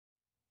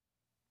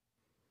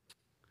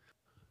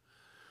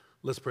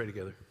Let's pray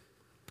together.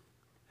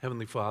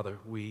 Heavenly Father,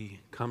 we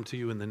come to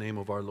you in the name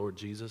of our Lord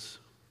Jesus,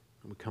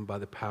 and we come by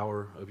the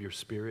power of your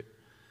Spirit.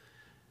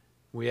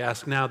 We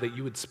ask now that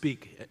you would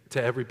speak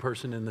to every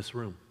person in this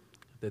room,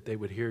 that they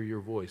would hear your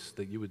voice,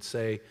 that you would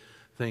say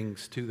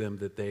things to them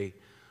that they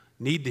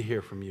need to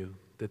hear from you,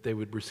 that they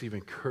would receive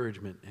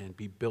encouragement and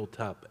be built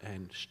up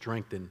and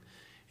strengthened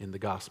in the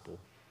gospel.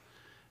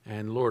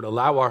 And Lord,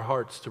 allow our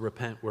hearts to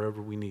repent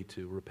wherever we need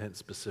to, repent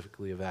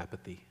specifically of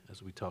apathy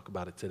as we talk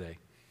about it today.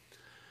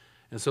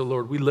 And so,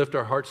 Lord, we lift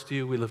our hearts to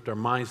you, we lift our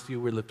minds to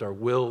you, we lift our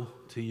will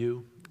to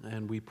you,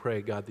 and we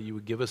pray, God, that you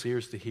would give us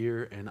ears to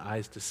hear and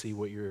eyes to see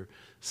what you're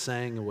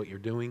saying and what you're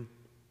doing.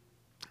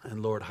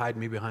 And Lord, hide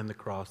me behind the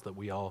cross that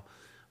we all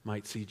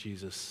might see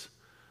Jesus.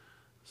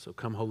 So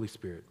come, Holy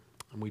Spirit.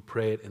 And we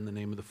pray it in the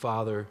name of the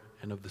Father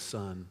and of the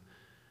Son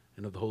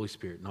and of the Holy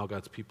Spirit. And all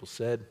God's people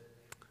said,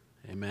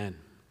 amen.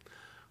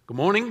 Good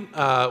morning.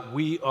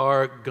 We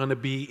are going to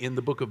be in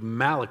the book of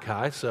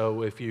Malachi,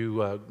 so if you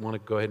want to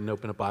go ahead and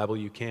open a Bible,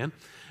 you can.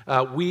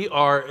 We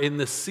are in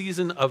the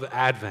season of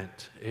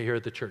Advent here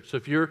at the church. So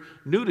if you're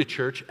new to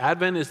church,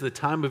 Advent is the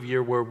time of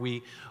year where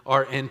we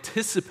are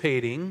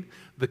anticipating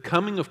the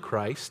coming of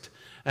Christ,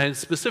 and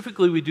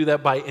specifically we do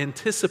that by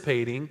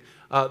anticipating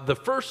the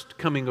first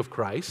coming of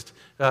Christ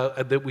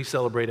that we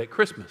celebrate at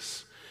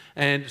Christmas.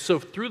 And so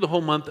through the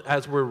whole month,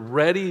 as we're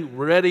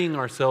readying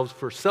ourselves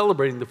for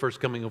celebrating the first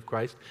coming of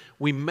Christ,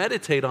 we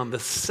meditate on the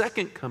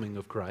second coming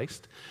of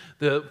Christ,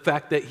 the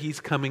fact that he's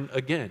coming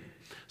again.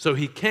 So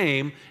he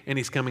came and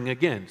he's coming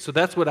again. So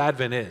that's what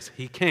Advent is.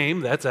 He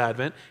came, that's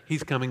Advent.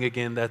 He's coming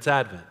again, that's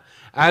Advent.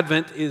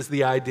 Advent is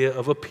the idea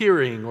of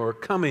appearing or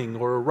coming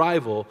or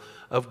arrival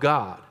of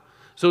God.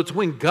 So it's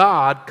when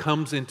God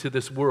comes into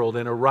this world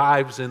and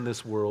arrives in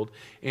this world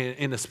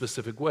in a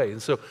specific way.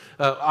 And so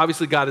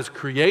obviously God has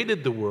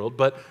created the world,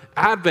 but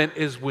Advent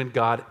is when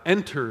God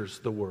enters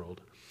the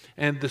world.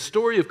 And the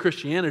story of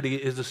Christianity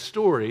is a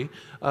story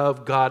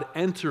of God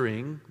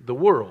entering the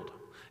world.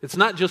 It's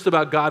not just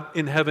about God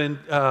in heaven,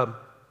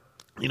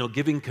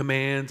 giving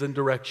commands and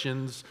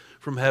directions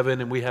from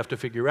heaven and we have to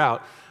figure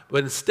out.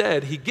 But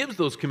instead, he gives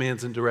those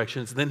commands and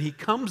directions. Then he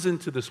comes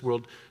into this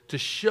world to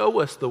show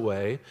us the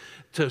way,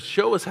 to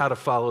show us how to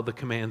follow the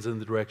commands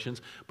and the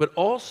directions, but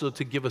also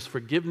to give us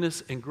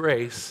forgiveness and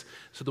grace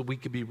so that we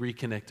could be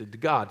reconnected to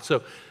God.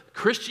 So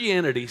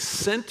Christianity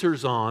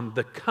centers on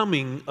the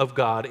coming of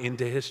God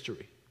into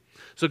history.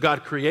 So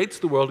God creates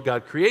the world,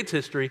 God creates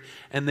history,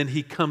 and then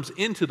he comes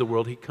into the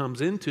world, he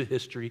comes into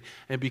history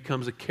and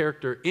becomes a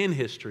character in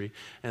history,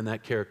 and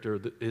that character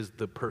is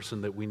the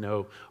person that we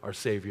know, our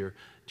Savior,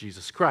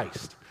 Jesus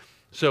Christ.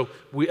 So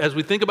as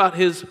we think about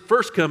his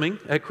first coming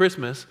at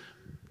Christmas,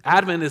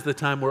 Advent is the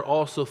time we're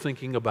also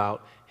thinking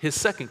about his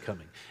second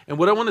coming. And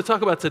what I want to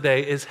talk about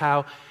today is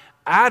how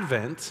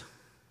Advent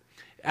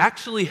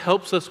actually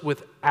helps us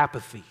with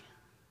apathy.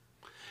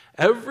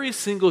 Every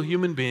single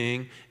human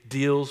being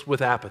deals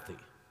with apathy.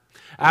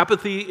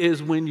 Apathy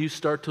is when you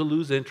start to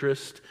lose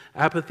interest.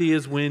 Apathy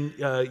is when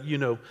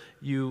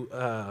you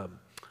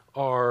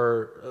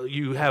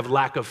have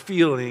lack of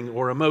feeling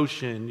or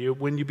emotion,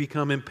 when you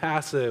become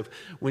impassive,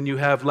 when you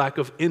have lack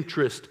of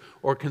interest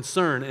or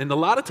concern. And a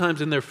lot of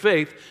times in their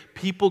faith,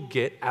 people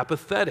get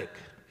apathetic.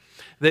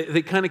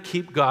 They kind of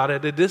keep God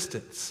at a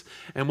distance.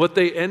 And what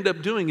they end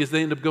up doing is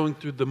they end up going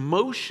through the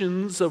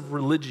motions of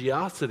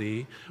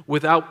religiosity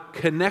without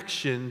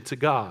connection to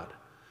God.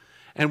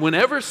 And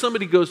whenever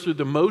somebody goes through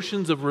the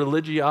motions of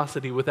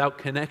religiosity without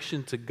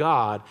connection to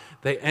God,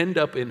 they end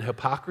up in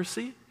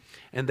hypocrisy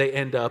and they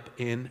end up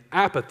in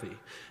apathy.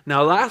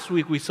 Now, last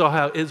week we saw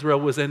how Israel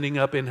was ending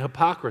up in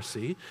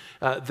hypocrisy.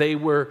 They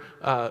were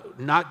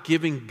not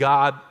giving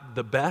God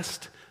the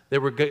best. They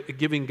were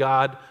giving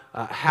God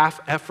half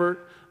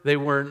effort. They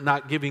were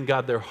not giving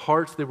God their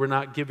hearts. They were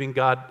not giving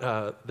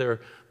God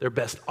their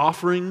best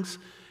offerings.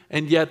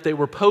 And yet they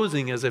were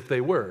posing as if they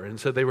were. And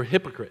so they were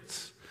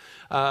hypocrites.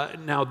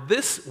 Now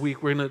this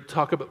week we're going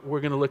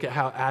to look at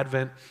how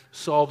Advent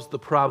solves the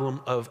problem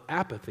of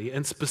apathy,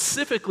 and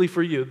specifically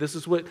for you, this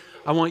is what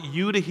I want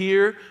you to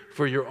hear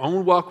for your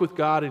own walk with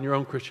God and your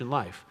own Christian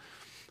life.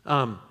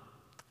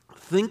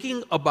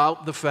 Thinking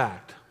about the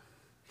fact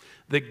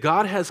that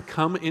God has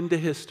come into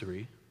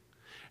history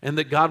and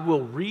that God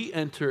will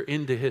re-enter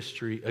into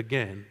history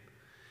again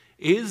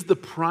is the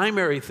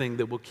primary thing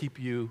that will keep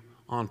you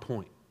on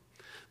point.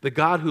 The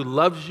God who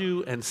loves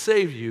you and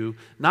saves you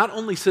not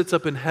only sits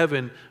up in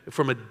heaven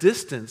from a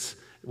distance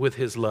with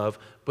his love,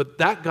 but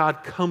that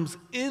God comes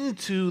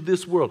into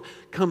this world,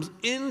 comes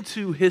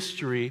into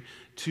history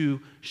to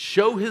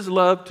show his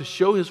love, to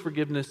show his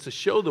forgiveness, to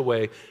show the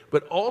way,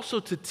 but also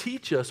to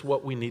teach us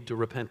what we need to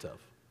repent of.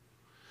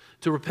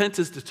 To repent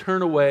is to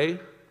turn away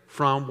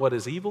from what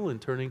is evil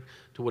and turning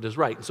to what is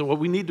right. And so what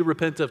we need to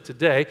repent of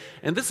today,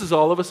 and this is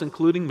all of us,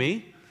 including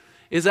me,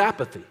 is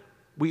apathy.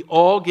 We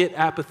all get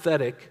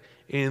apathetic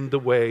in the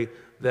way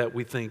that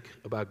we think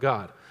about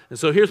God. And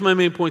so here's my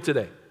main point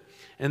today.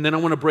 And then I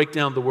want to break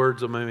down the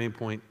words of my main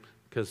point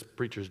because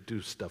preachers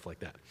do stuff like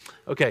that.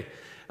 Okay.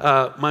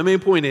 my main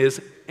point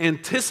is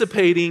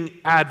anticipating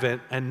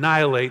Advent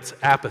annihilates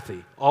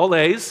apathy. All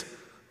A's,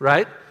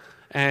 right?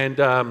 And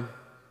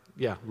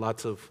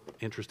lots of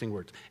interesting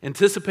words.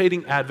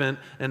 Anticipating Advent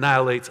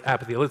annihilates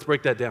apathy. Let's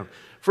break that down.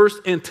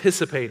 First,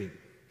 anticipating.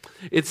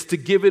 It's to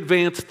give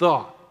advanced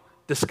thought,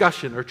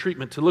 discussion, or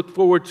treatment, to look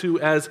forward to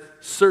as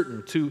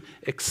certain, to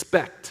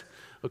expect.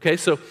 Okay,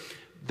 so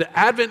the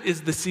Advent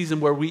is the season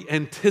where we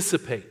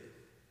anticipate,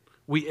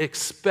 we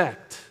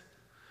expect,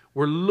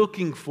 we're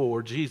looking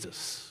for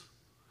Jesus.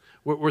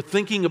 We're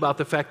thinking about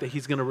the fact that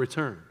he's going to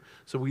return.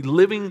 So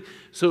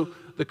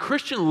the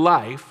Christian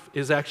life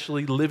is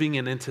actually living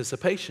in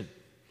anticipation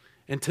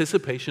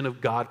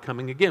of God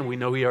coming again. We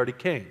know he already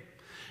came.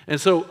 And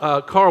so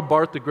Karl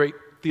Barth, the great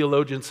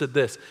theologian, said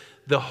this: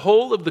 the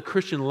whole of the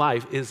Christian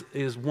life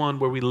is one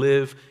where we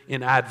live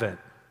in Advent.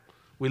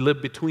 We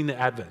live between the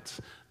Advents,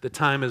 the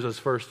time of his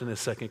first and his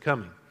second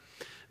coming.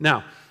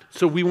 Now,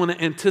 so we want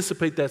to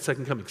anticipate that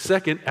second coming.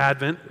 Second,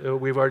 Advent,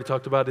 we've already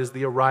talked about, is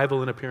the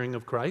arrival and appearing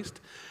of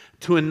Christ.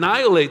 To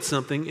annihilate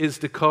something is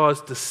to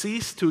cause to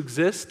cease to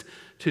exist,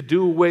 to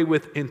do away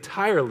with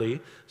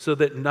entirely so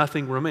that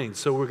nothing remains.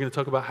 So we're going to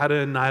talk about how to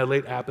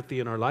annihilate apathy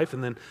in our life.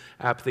 And then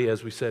apathy,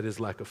 as we said, is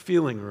lack of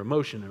feeling or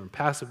emotion or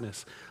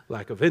impassiveness,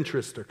 lack of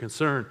interest or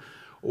concern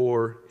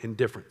or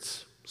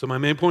indifference. So my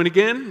main point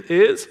again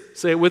is,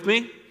 say it with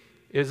me.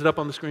 Is it up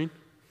on the screen?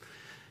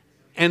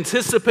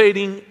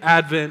 Anticipating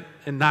Advent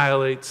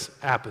annihilates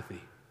apathy.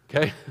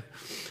 Okay?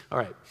 All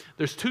right.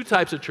 There's two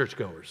types of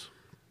churchgoers.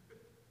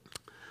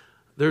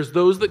 There's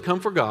those that come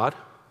for God,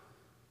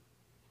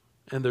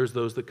 and there's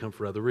those that come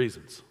for other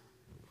reasons.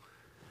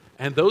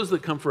 And those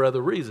that come for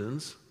other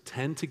reasons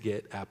tend to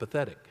get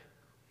apathetic.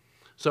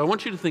 So I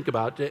want you to think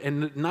about,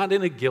 and not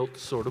in a guilt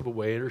sort of a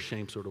way or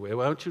shame sort of way, I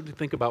want you to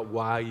think about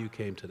why you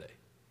came today.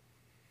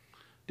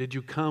 Did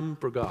you come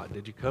for God?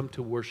 Did you come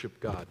to worship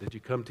God? Did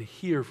you come to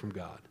hear from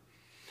God?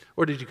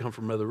 Or did you come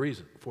for other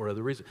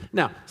reasons?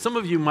 Now, some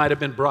of you might have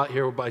been brought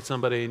here by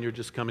somebody and you're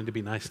just coming to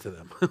be nice to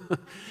them.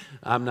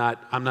 I'm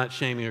not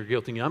shaming or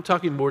guilting you. I'm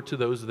talking more to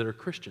those that are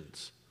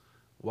Christians.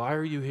 Why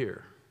are you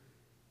here?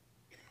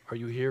 Are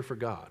you here for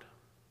God?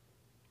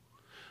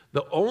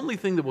 The only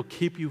thing that will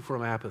keep you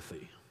from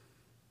apathy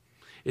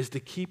is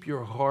to keep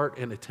your heart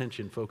and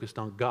attention focused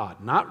on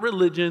God. Not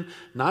religion,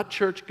 not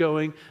church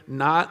going,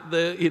 not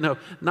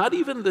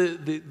even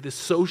the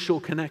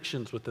social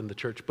connections within the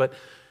church, but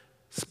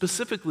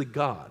specifically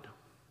God.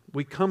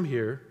 We come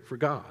here for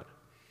God.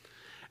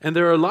 And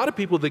there are a lot of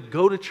people that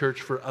go to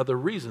church for other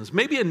reasons.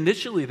 Maybe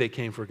initially they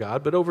came for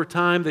God, but over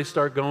time they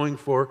start going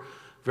for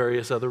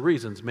various other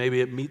reasons. Maybe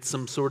it meets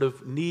some sort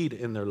of need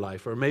in their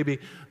life, or maybe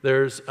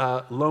there's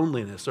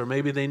loneliness, or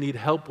maybe they need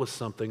help with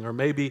something, or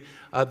maybe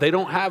they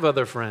don't have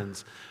other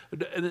friends.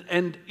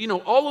 And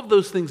all of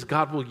those things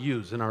God will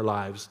use in our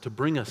lives to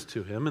bring us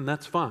to him, and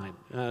that's fine.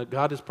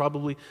 God has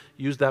probably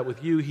used that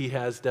with you. He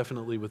has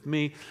definitely with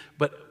me.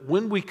 But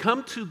when we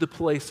come to the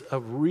place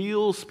of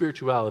real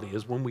spirituality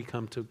is when we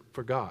come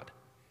for God.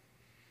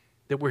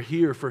 That we're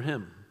here for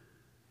him.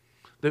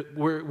 That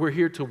we're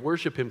here to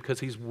worship him because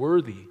he's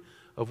worthy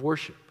of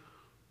worship.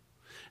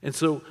 And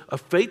so a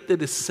faith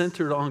that is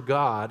centered on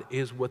God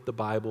is what the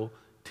Bible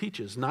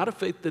teaches. Not a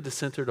faith that is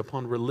centered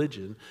upon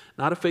religion,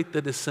 not a faith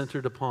that is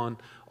centered upon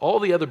all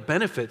the other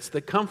benefits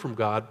that come from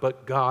God,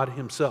 but God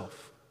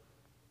himself.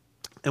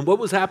 And what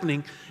was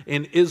happening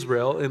in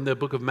Israel in the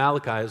book of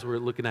Malachi, as we're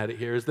looking at it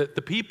here, is that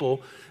the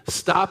people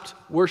stopped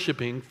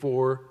worshiping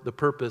for the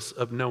purpose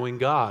of knowing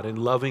God and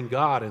loving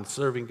God and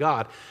serving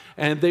God.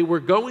 And they were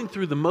going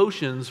through the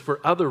motions for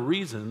other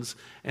reasons.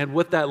 And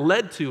what that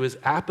led to is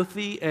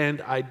apathy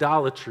and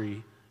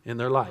idolatry in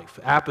their life.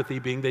 Apathy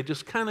being they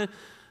just kind of,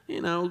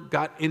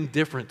 got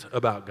indifferent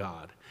about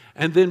God.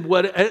 And then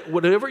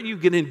whatever you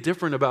get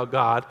indifferent about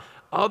God,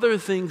 other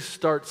things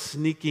start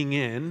sneaking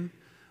in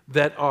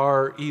that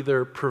are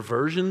either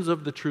perversions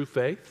of the true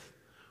faith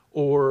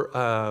or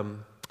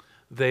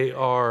they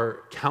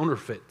are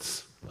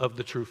counterfeits of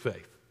the true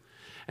faith.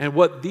 And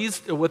what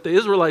the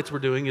Israelites were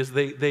doing is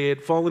they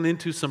had fallen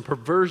into some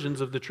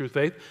perversions of the true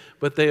faith,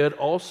 but they had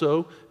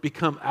also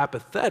become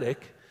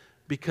apathetic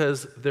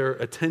because their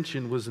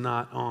attention was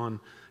not on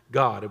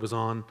God. It was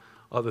on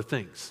other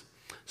things.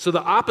 So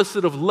the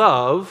opposite of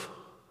love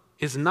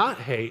is not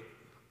hate,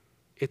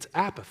 it's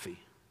apathy.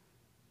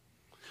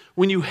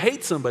 When you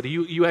hate somebody,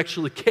 you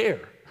actually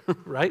care,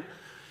 right?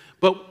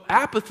 But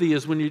apathy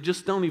is when you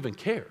just don't even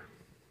care.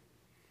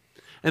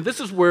 And this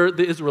is where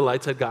the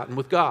Israelites had gotten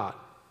with God.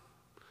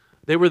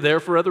 They were there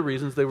for other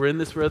reasons. They were in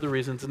this for other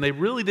reasons. And they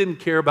really didn't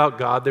care about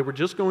God. They were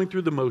just going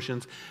through the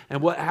motions.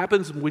 And what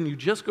happens when you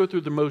just go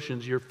through the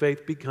motions, your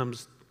faith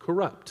becomes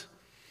corrupt.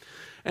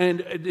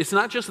 And it's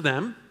not just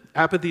them.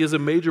 Apathy is a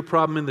major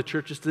problem in the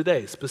churches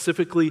today.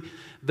 Specifically,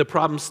 the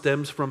problem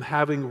stems from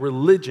having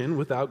religion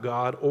without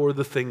God or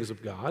the things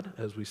of God,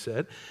 as we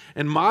said.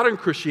 And modern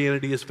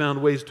Christianity has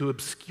found ways to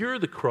obscure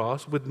the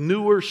cross with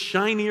newer,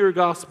 shinier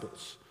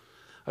gospels.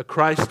 A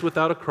Christ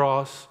without a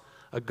cross,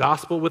 a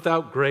gospel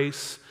without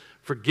grace,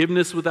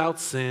 forgiveness without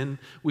sin.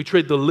 We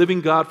trade the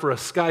living God for a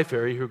sky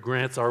fairy who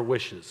grants our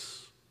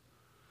wishes.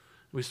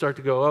 We start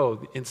to go,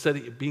 oh, instead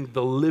of being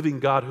the living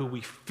God who we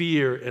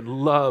fear and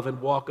love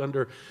and walk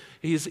under,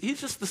 he's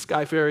just the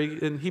sky fairy,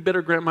 and he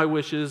better grant my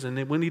wishes,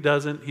 and when he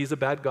doesn't, he's a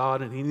bad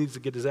God, and he needs to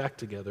get his act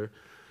together.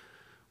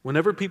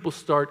 Whenever people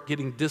start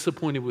getting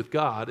disappointed with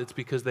God, it's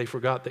because they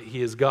forgot that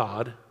he is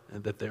God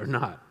and that they're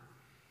not.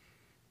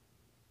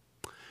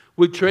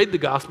 We trade the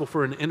gospel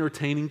for an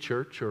entertaining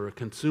church or a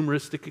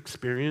consumeristic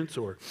experience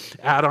or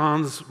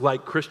add-ons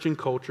like Christian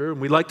culture. And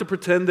we like to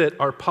pretend that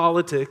our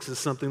politics is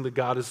something that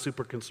God is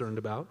super concerned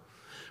about.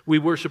 We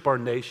worship our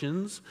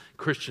nations,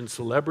 Christian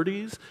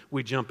celebrities.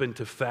 We jump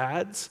into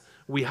fads.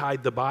 We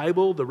hide the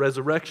Bible, the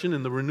resurrection,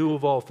 and the renewal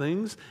of all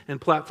things, and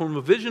platform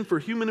a vision for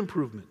human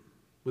improvement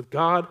with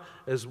God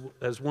as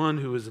one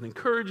who is an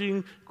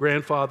encouraging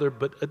grandfather,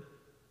 but a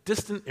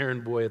distant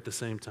errand boy at the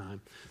same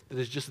time that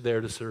is just there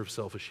to serve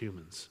selfish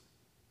humans.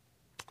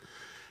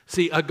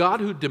 See, a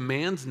God who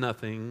demands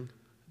nothing,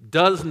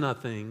 does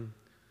nothing,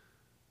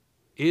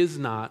 is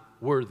not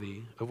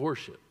worthy of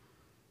worship.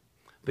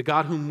 The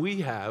God whom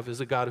we have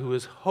is a God who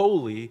is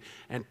holy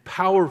and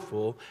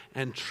powerful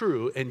and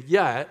true and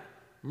yet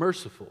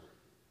merciful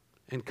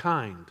and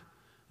kind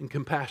and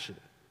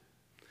compassionate.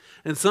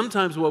 And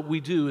sometimes what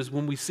we do is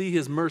when we see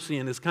his mercy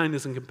and his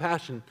kindness and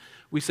compassion,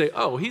 we say,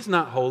 oh, he's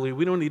not holy.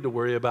 We don't need to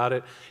worry about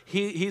it.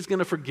 He's going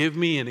to forgive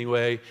me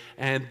anyway.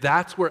 And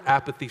that's where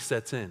apathy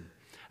sets in.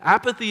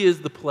 Apathy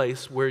is the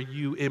place where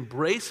you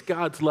embrace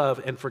God's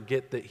love and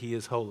forget that he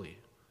is holy.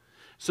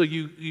 So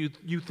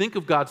you think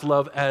of God's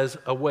love as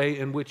a way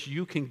in which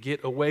you can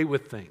get away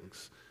with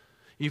things.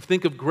 You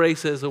think of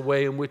grace as a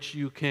way in which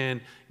you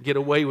can get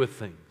away with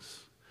things.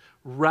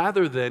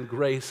 Rather than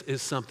grace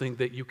is something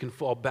that you can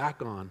fall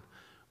back on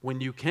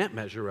when you can't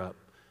measure up,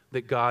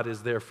 that God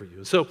is there for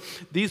you. So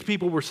these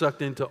people were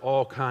sucked into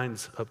all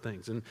kinds of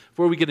things. And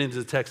before we get into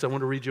the text, I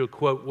want to read you a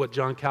quote, what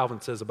John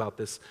Calvin says about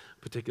this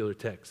particular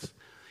text.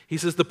 He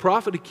says, the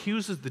prophet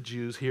accuses the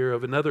Jews here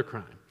of another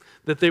crime,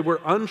 that they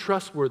were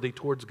untrustworthy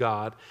towards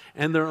God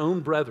and their own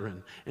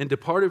brethren, and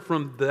departed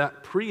from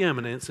that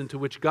preeminence into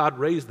which God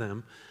raised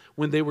them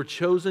when they were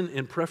chosen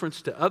in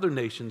preference to other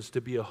nations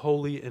to be a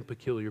holy and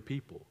peculiar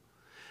people.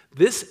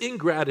 This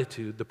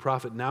ingratitude the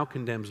prophet now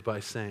condemns by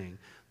saying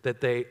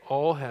that they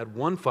all had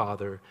one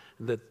Father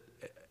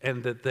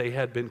and that they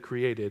had been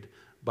created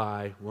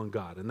by one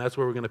God. And that's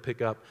where we're going to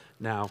pick up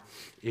now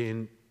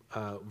in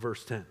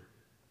verse 10.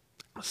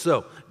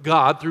 So,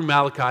 God, through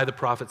Malachi, the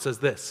prophet, says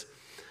this,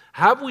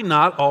 have we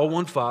not all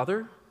one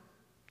Father?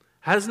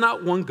 Has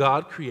not one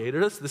God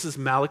created us? This is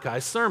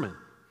Malachi's sermon.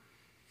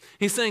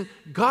 He's saying,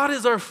 God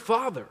is our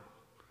Father,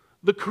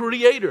 the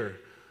Creator,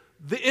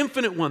 the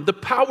Infinite One, the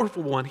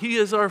Powerful One. He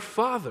is our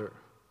Father.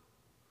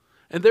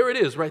 And there it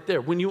is right there.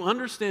 When you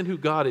understand who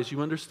God is,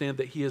 you understand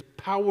that he is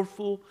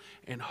powerful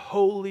and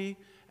holy,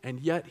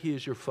 and yet he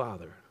is your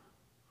Father.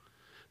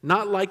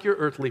 Not like your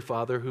earthly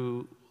father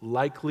who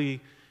likely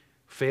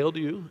failed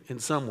you in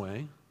some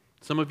way.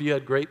 Some of you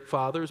had great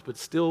fathers, but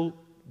still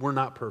were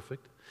not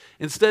perfect.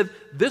 Instead,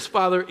 this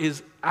Father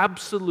is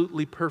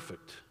absolutely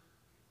perfect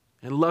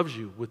and loves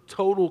you with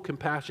total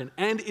compassion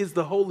and is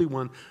the Holy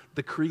One,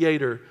 the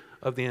Creator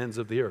of the ends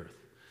of the earth.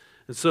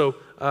 And so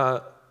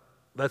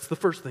that's the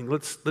first thing.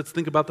 Let's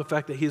think about the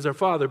fact that he is our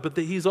Father, but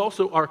that he's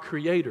also our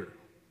Creator.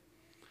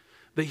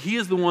 That he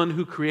is the one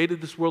who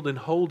created this world and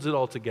holds it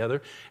all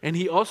together. And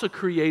he also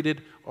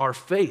created our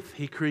faith.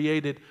 He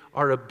created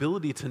our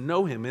ability to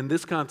know him. In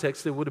this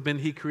context, it would have been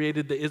he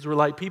created the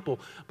Israelite people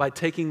by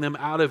taking them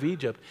out of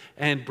Egypt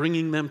and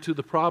bringing them to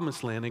the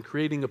promised land and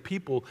creating a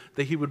people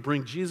that he would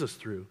bring Jesus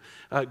through.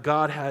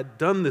 God had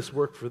done this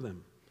work for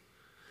them.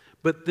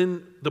 But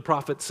then the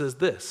prophet says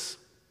this,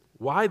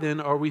 why then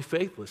are we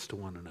faithless to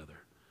one another,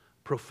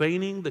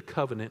 profaning the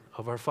covenant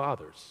of our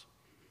fathers?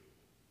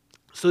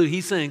 So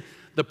he's saying,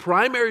 the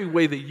primary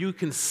way that you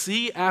can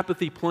see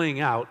apathy playing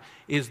out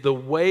is the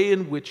way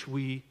in which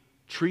we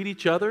treat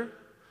each other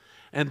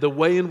and the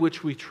way in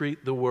which we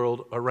treat the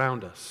world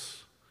around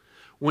us.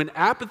 When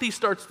apathy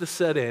starts to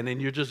set in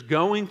and you're just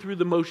going through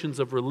the motions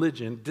of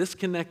religion,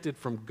 disconnected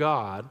from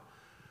God,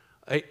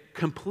 it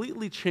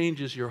completely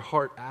changes your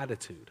heart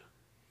attitude.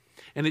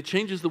 And it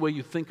changes the way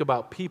you think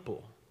about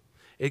people.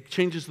 It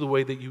changes the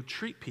way that you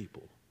treat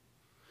people.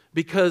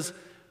 Because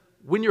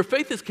when your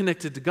faith is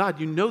connected to God,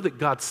 you know that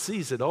God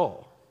sees it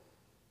all.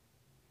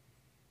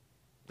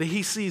 That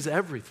he sees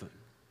everything.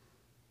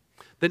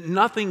 That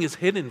nothing is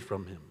hidden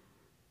from him.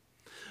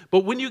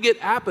 But when you get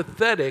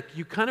apathetic,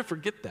 you kind of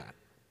forget that.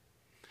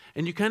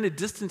 And you kind of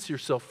distance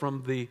yourself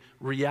from the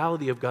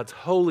reality of God's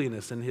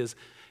holiness and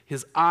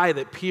his eye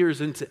that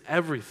peers into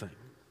everything.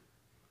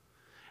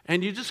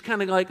 And you just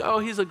kind of like, oh,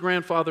 he's a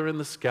grandfather in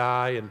the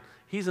sky, and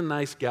he's a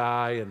nice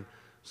guy, and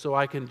so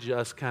I can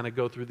just kind of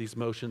go through these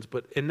motions.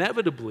 But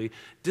inevitably,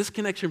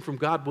 disconnection from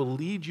God will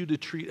lead you to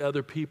treat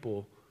other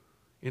people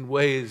in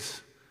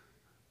ways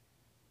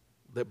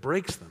that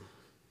breaks them,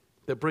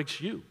 that breaks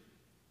you.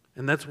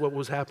 And that's what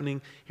was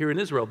happening here in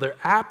Israel. Their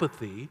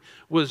apathy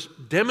was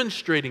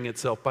demonstrating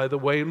itself by the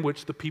way in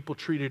which the people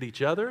treated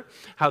each other,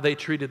 how they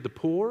treated the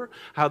poor,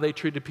 how they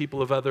treated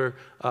people of other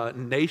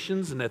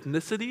nations and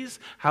ethnicities,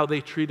 how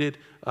they treated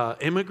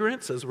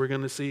immigrants, as we're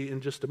going to see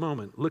in just a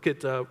moment. Look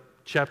at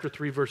chapter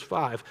 3, verse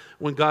 5.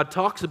 When God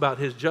talks about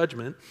his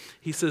judgment,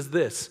 he says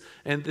this,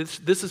 and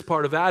this is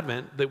part of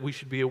Advent that we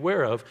should be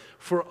aware of.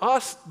 For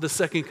us, the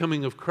second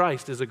coming of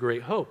Christ is a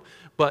great hope.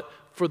 But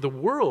for the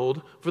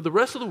world, for the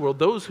rest of the world,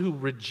 those who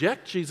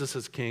reject Jesus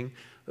as king,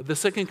 the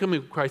second coming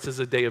of Christ is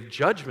a day of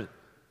judgment.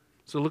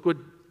 So look what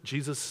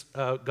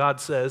God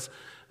says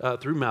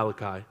through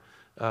Malachi.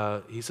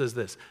 He says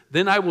this,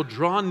 then I will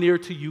draw near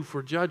to you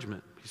for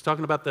judgment. He's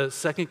talking about the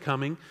second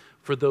coming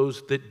for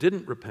those that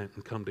didn't repent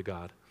and come to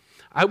God.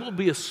 I will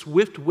be a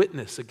swift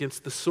witness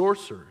against the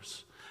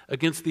sorcerers,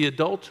 against the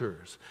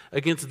adulterers,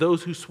 against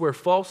those who swear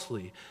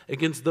falsely,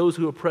 against those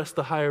who oppress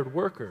the hired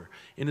worker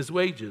in his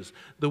wages,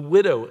 the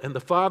widow and the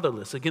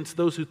fatherless, against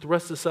those who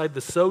thrust aside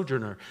the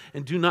sojourner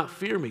and do not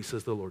fear me,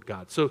 says the Lord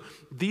God. So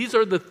these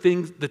are the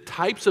things, the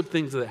types of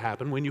things that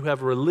happen when you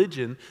have a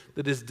religion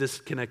that is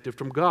disconnected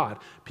from God.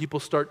 People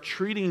start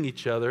treating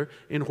each other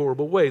in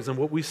horrible ways. And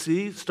what we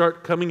see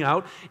start coming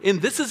out,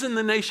 and this is in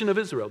the nation of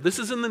Israel. This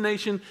is in the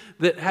nation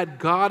that had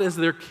God as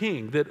their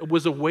king, that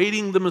was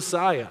awaiting the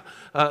Messiah.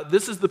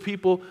 This is the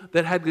people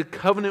that had a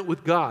covenant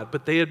with God,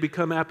 but they had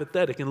become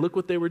apathetic. And look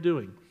what they were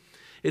doing.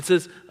 It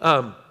says,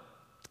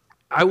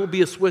 I will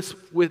be a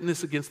swift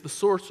witness against the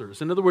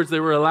sorcerers. In other words, they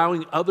were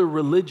allowing other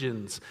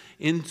religions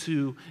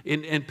into,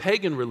 and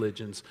pagan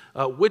religions,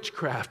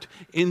 witchcraft,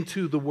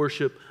 into the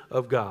worship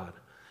of God.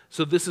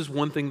 So this is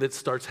one thing that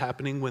starts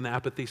happening when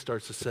apathy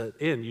starts to set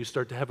in. You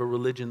start to have a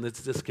religion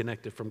that's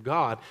disconnected from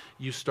God.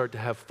 You start to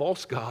have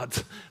false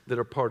gods that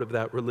are part of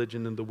that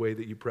religion in the way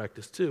that you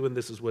practice too, and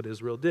this is what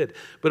Israel did.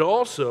 But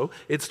also,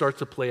 it starts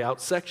to play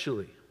out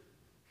sexually.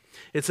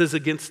 It says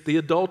against the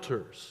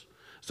adulterers.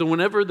 So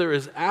whenever there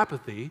is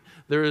apathy,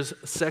 there is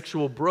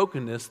sexual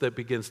brokenness that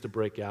begins to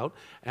break out,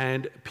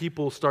 and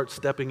people start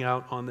stepping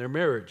out on their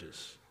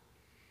marriages.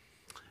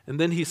 And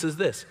then he says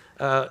this,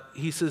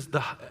 he says,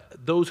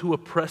 those who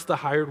oppress the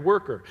hired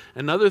worker.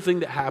 Another thing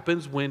that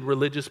happens when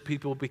religious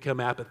people become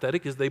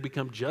apathetic is they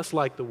become just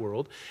like the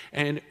world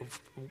and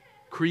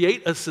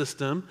create a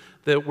system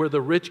that where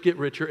the rich get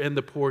richer and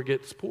the poor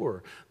gets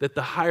poorer. That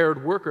the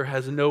hired worker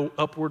has no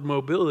upward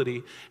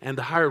mobility and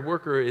the hired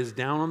worker is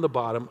down on the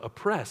bottom,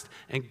 oppressed.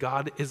 And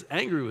God is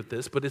angry with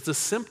this, but it's a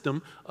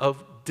symptom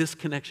of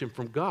disconnection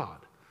from God.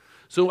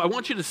 So I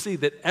want you to see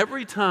that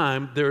every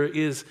time there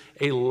is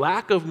a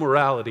lack of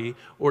morality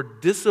or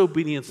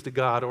disobedience to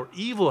God or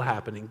evil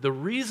happening, the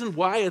reason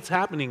why it's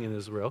happening in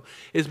Israel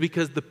is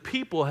because the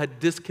people had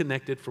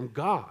disconnected from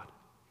God.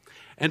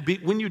 And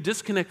when you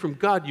disconnect from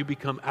God, you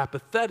become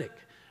apathetic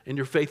and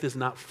your faith is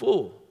not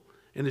full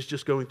and it's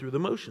just going through the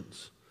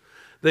motions.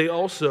 They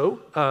also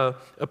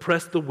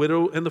oppressed the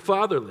widow and the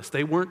fatherless.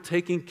 They weren't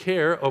taking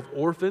care of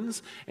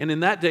orphans. And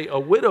in that day, a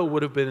widow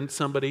would have been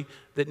somebody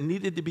that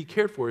needed to be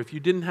cared for. If you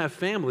didn't have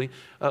family,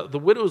 the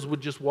widows would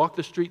just walk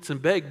the streets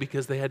and beg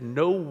because they had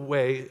no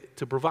way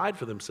to provide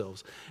for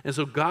themselves. And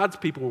so God's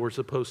people were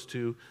supposed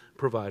to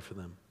provide for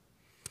them.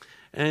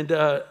 And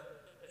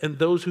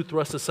those who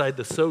thrust aside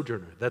the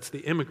sojourner, that's the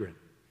immigrant.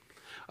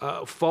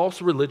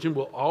 False religion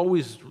will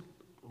always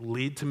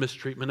lead to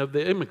mistreatment of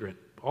the immigrant.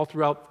 All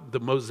throughout the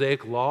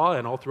Mosaic Law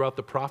and all throughout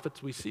the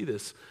prophets, we see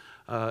this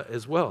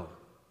as well.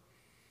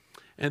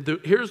 And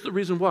here's the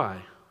reason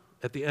why.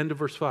 At the end of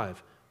verse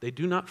 5, they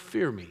do not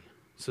fear me,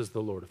 says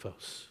the Lord of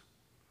hosts.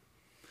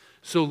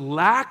 So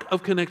lack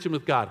of connection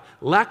with God,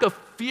 lack of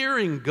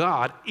fearing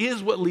God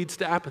is what leads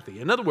to apathy.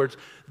 In other words,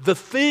 the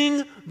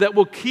thing that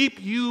will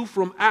keep you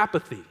from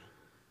apathy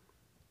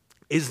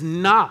is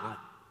not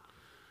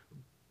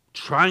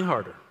trying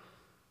harder.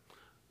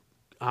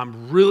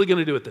 I'm really going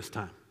to do it this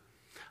time.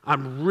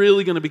 I'm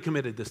really going to be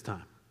committed this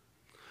time.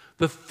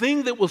 The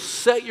thing that will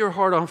set your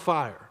heart on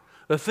fire,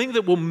 the thing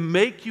that will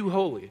make you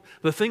holy,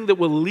 the thing that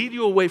will lead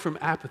you away from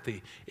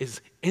apathy is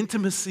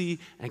intimacy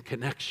and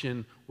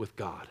connection with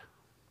God.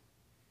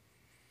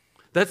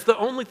 That's the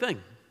only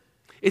thing.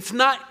 It's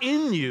not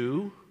in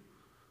you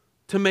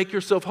to make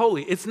yourself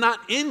holy. It's not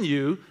in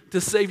you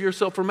to save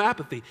yourself from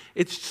apathy.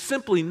 It's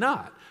simply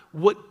not.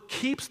 What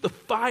keeps the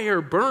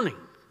fire burning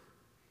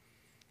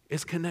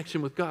is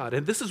connection with God.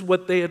 And this is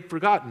what they had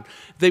forgotten.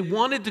 They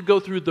wanted to go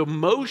through the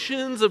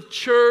motions of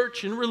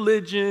church and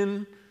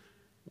religion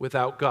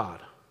without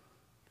God.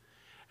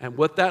 And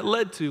what that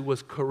led to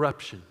was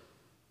corruption.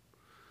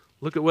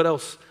 Look at what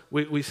else.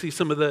 We see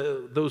some of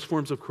those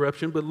forms of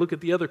corruption, but look at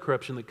the other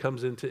corruption that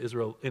comes into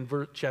Israel in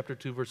chapter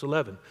 2, verse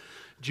 11.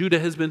 Judah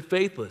has been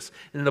faithless,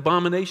 and an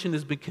abomination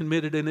has been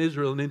committed in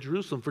Israel and in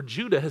Jerusalem. For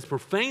Judah has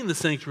profaned the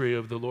sanctuary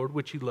of the Lord,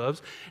 which he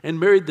loves, and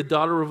married the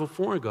daughter of a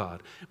foreign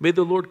god. May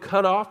the Lord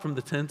cut off from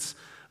the tents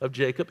of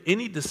Jacob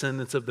any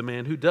descendants of the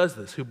man who does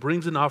this, who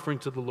brings an offering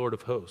to the Lord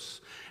of hosts.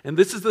 And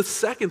this is the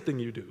second thing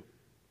you do.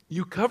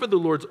 You cover the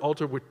Lord's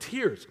altar with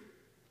tears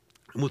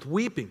and with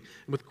weeping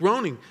and with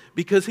groaning,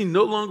 because he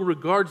no longer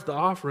regards the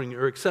offering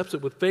or accepts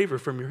it with favor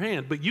from your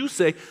hand. But you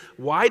say,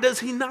 why does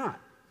he not?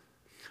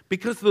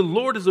 Because the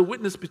Lord is a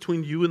witness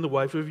between you and the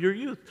wife of your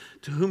youth,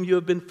 to whom you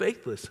have been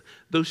faithless,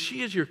 though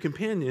she is your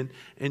companion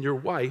and your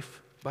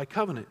wife by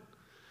covenant.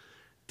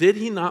 Did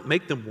he not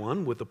make them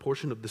one with a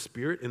portion of the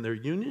Spirit in their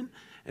union?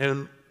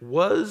 And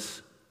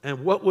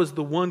what was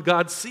the one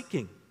God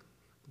seeking?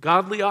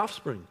 Godly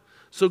offspring.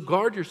 So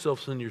guard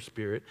yourselves in your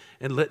spirit,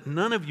 and let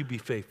none of you be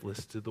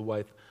faithless to the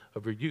wife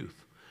of your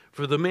youth.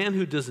 For the man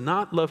who does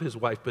not love his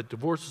wife but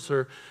divorces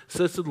her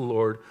says to the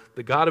Lord,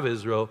 the God of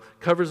Israel,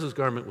 covers his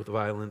garment with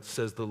violence,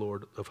 says the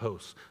Lord of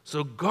hosts.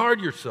 So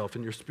guard yourself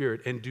in your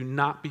spirit and do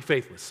not be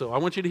faithless. So I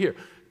want you to hear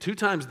 2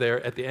 times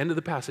there at the end of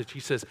the passage, he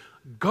says,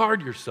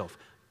 guard yourself,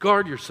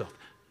 guard yourself,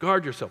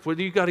 guard yourself. What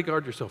do you got to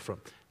guard yourself from?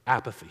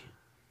 Apathy.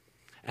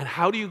 And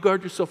how do you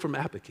guard yourself from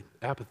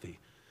apathy?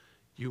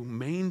 You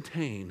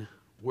maintain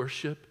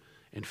worship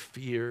and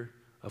fear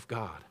of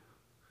God.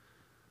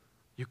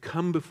 You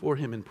come before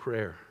him in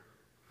prayer.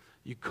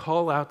 You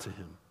call out to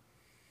him.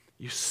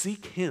 You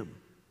seek him.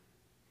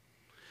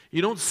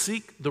 You don't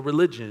seek the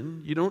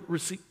religion. You don't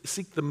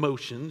seek the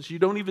motions. You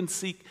don't even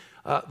seek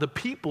the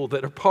people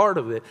that are part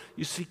of it.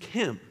 You seek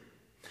him.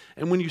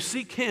 And when you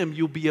seek him,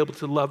 you'll be able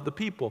to love the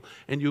people,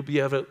 and you'll be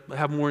able to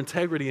have more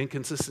integrity and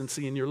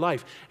consistency in your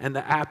life, and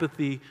the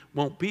apathy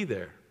won't be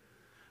there.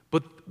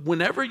 But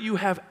whenever you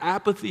have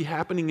apathy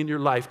happening in your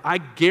life, I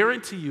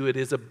guarantee you it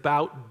is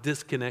about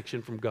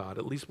disconnection from God,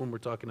 at least when we're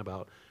talking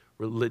about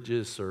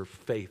religious or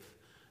faith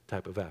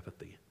type of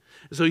apathy.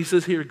 So he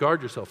says here,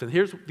 guard yourself. And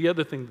here's the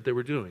other thing that they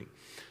were doing.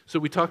 So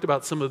we talked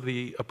about some of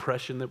the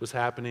oppression that was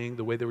happening,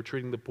 the way they were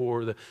treating the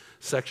poor, the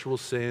sexual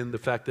sin, the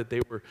fact that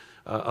they were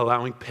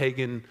allowing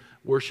pagan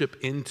worship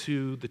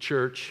into the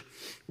church.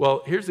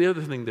 Well, here's the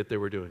other thing that they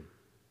were doing.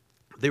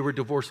 They were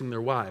divorcing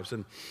their wives.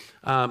 And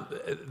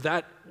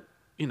that,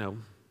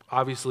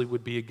 obviously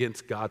would be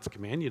against God's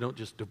command. You don't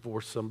just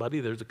divorce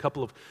somebody. There's a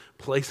couple of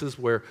places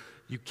where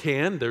you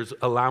can. There's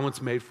allowance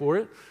made for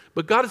it.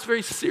 But God is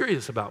very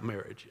serious about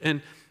marriage.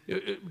 And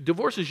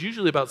divorce is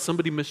usually about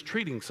somebody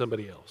mistreating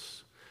somebody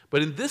else.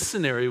 But in this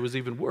scenario, it was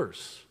even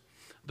worse.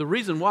 The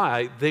reason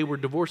why they were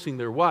divorcing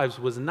their wives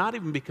was not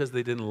even because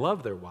they didn't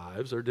love their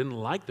wives or didn't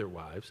like their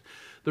wives.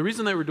 The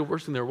reason they were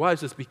divorcing their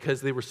wives is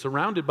because they were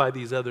surrounded by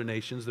these other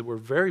nations that were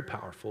very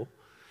powerful,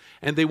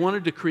 and they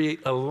wanted to create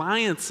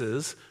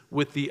alliances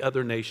with the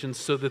other nations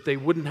so that they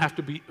wouldn't have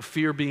to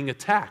fear being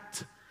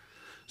attacked.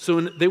 So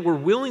they were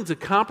willing to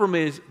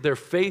compromise their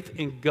faith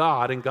in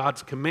God and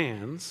God's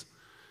commands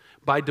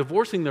by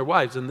divorcing their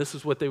wives, and this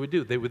is what they would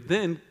do. They would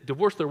then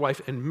divorce their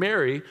wife and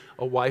marry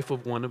a wife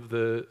of one of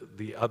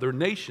the other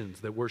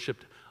nations that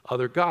worshiped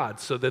other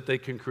gods so that they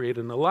can create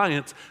an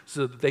alliance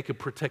so that they could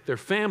protect their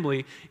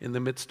family in the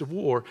midst of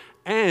war,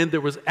 and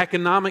there was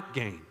economic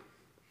gain.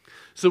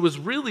 So it was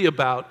really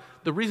about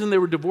the reason they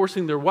were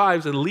divorcing their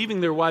wives and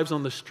leaving their wives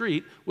on the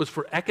street was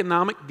for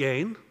economic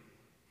gain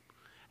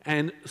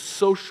and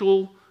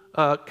social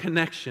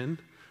connection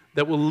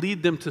that will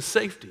lead them to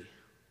safety.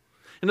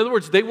 In other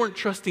words, they weren't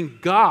trusting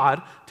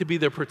God to be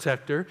their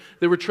protector.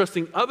 They were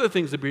trusting other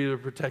things to be their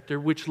protector,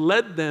 which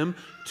led them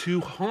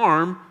to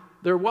harm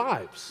their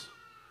wives.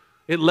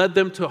 It led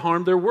them to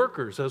harm their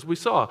workers, as we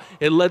saw.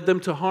 It led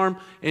them to harm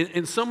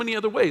in so many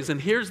other ways.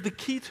 And here's the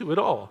key to it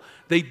all.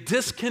 They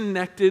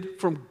disconnected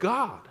from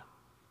God.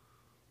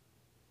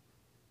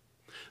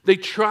 They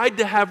tried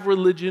to have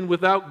religion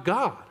without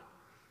God.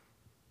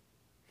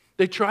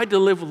 They tried to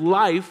live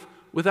life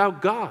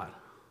without God.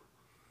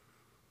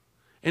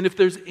 And if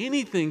there's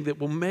anything that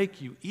will make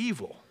you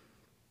evil,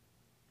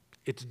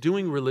 it's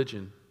doing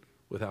religion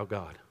without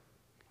God.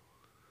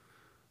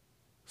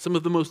 Some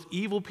of the most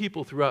evil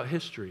people throughout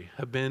history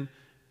have been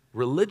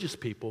religious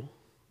people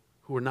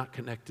who are not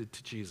connected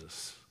to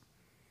Jesus.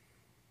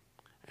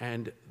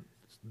 And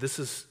this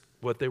is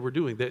what they were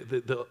doing.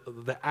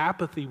 The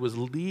apathy was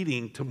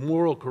leading to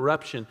moral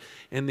corruption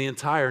in the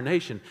entire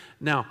nation.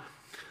 Now,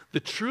 the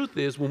truth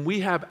is, when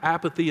we have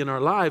apathy in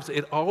our lives,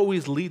 it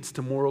always leads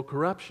to moral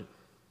corruption.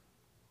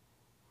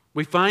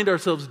 We find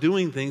ourselves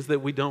doing things that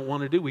we don't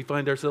want to do. We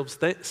find ourselves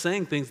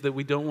saying things that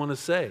we don't want to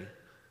say.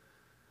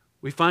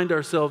 We find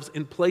ourselves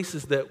in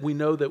places that we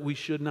know that we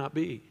should not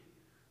be.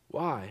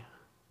 Why?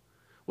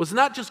 Well, it's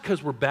not just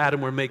because we're bad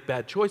and we make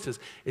bad choices.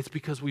 It's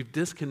because we've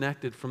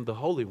disconnected from the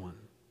Holy One.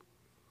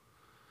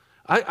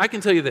 I can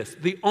tell you this.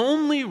 The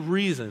only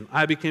reason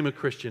I became a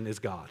Christian is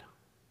God.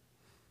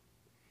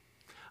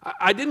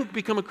 I didn't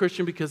become a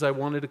Christian because I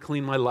wanted to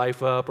clean my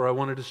life up or I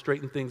wanted to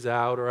straighten things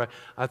out or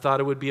I thought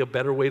it would be a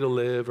better way to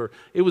live, or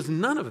it was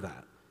none of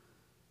that.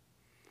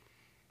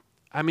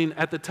 I mean,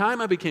 at the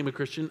time I became a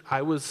Christian,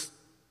 I was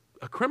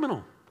a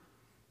criminal.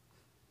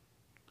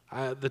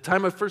 The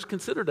time I first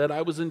considered that,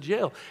 I was in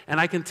jail. And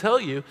I can tell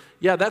you,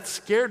 yeah, that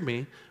scared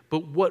me,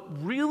 but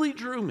what really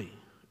drew me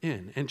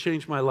in and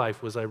changed my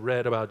life was I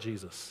read about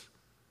Jesus.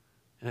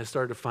 And I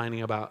started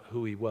finding about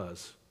who he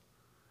was.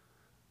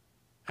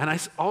 And I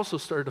also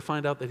started to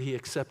find out that he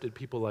accepted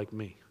people like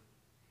me,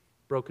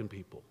 broken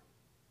people.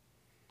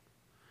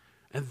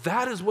 And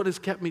that is what has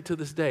kept me to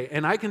this day.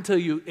 And I can tell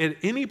you, at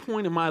any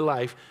point in my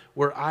life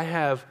where I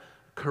have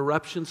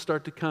corruption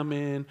start to come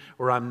in,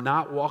 or I'm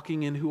not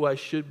walking in who I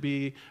should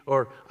be,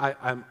 or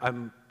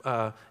I'm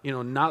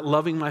not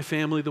loving my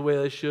family the way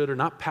I should, or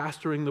not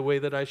pastoring the way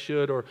that I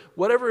should, or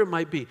whatever it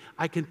might be,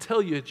 I can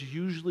tell you it's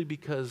usually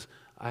because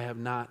I have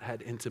not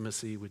had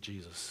intimacy with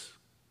Jesus.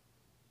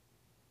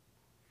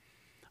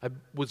 I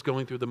was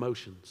going through the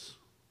motions.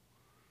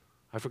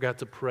 I forgot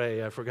to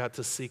pray. I forgot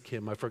to seek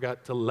Him. I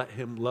forgot to let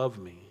Him love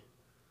me.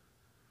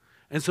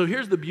 And so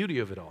here's the beauty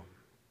of it all.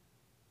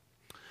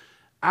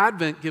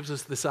 Advent gives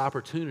us this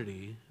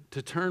opportunity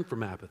to turn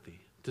from apathy,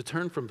 to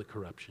turn from the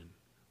corruption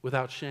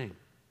without shame.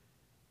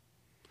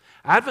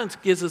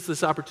 Advent gives us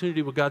this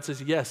opportunity where God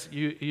says, yes,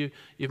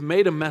 you've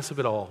made a mess of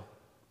it all,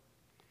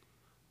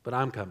 but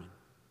I'm coming,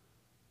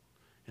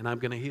 and I'm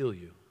going to heal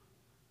you,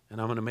 and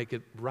I'm going to make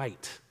it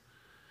right.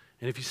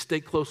 And if you stay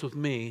close with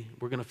me,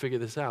 we're going to figure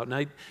this out.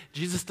 Now,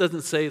 Jesus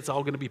doesn't say it's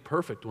all going to be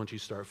perfect once you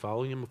start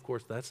following Him. Of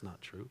course, that's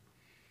not true.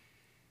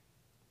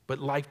 But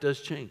life does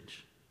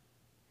change.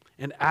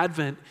 And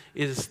Advent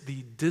is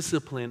the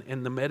discipline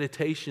and the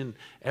meditation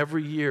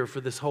every year for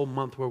this whole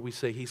month where we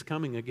say, He's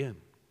coming again.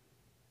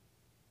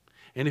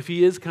 And if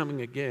He is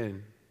coming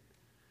again,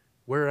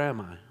 where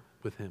am I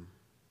with Him?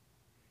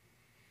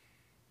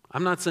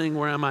 I'm not saying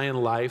where am I in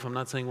life. I'm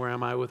not saying where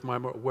am I with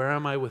where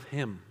am I with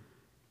Him?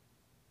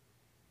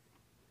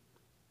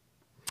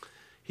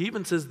 He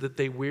even says that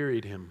they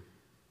wearied Him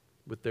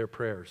with their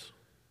prayers.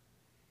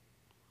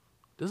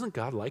 Doesn't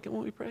God like it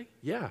when we pray?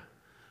 Yeah.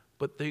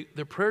 But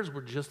their prayers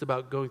were just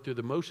about going through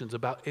the motions.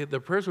 Their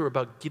prayers were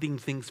about getting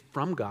things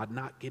from God,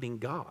 not getting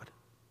God.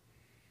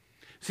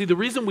 See, the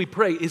reason we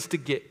pray is to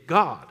get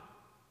God,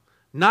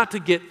 not to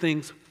get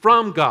things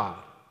from God.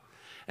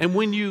 And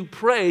when you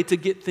pray to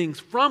get things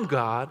from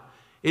God,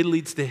 it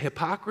leads to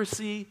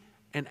hypocrisy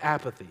and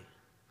apathy.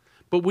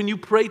 But when you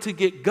pray to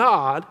get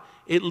God,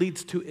 it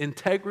leads to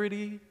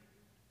integrity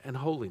and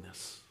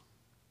holiness.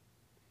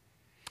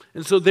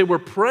 And so they were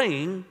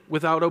praying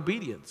without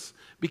obedience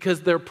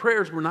because their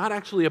prayers were not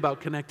actually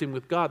about connecting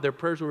with God. Their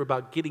prayers were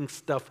about getting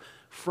stuff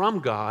from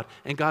God.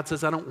 And God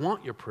says, I don't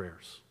want your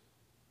prayers.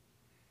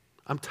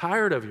 I'm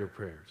tired of your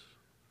prayers.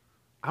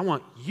 I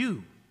want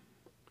you.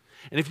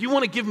 And if you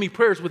want to give me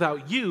prayers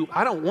without you,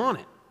 I don't want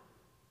it.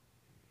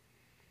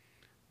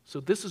 So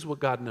this is what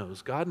God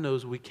knows. God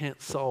knows we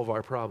can't solve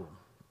our problem.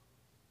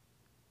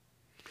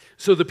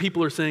 So the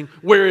people are saying,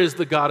 where is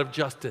the God of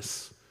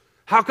justice?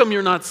 How come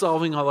you're not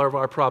solving all of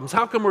our problems?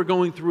 How come we're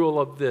going through all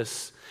of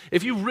this?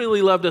 If you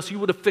really loved us, you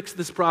would have fixed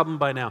this problem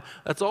by now.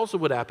 That's also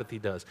what apathy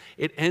does.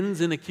 It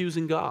ends in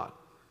accusing God.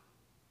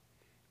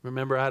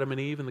 Remember Adam and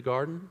Eve in the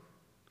garden?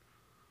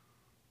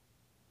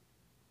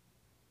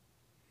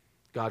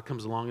 God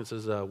comes along and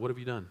says, what have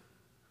you done?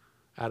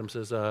 Adam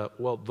says,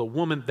 well, the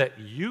woman that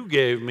you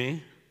gave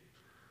me,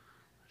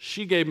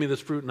 she gave me this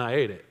fruit and I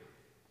ate it.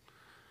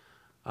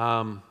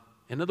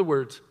 In other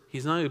words,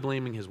 he's not only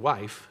blaming his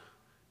wife,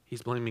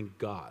 he's blaming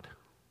God.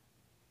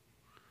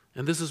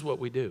 And this is what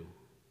we do.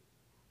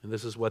 And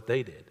this is what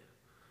they did.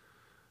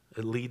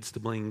 It leads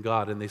to blaming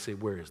God, and they say,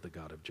 where is the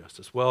God of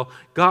justice? Well,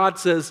 God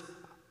says,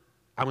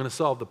 I'm going to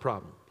solve the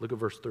problem. Look at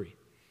verse 3.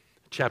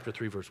 Chapter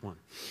 3, verse 1.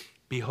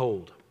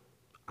 Behold,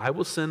 I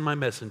will send my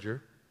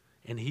messenger,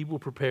 and he will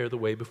prepare the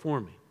way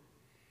before me.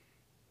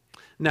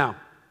 Now,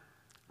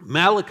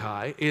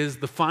 Malachi is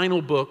the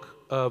final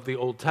book of the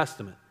Old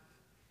Testament.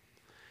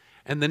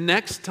 And the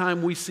next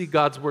time we see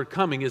God's word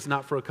coming is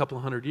not for a couple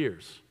hundred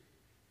years.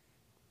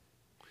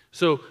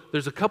 So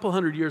there's a couple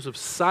hundred years of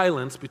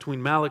silence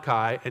between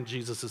Malachi and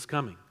Jesus'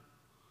 coming.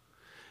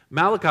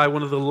 Malachi,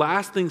 one of the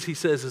last things he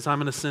says is, I'm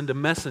going to send a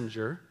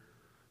messenger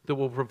that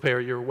will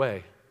prepare your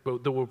way,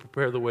 that will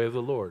prepare the way of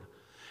the Lord.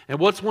 And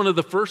what's one of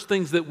the first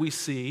things that we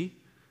see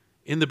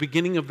in the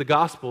beginning of the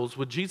Gospels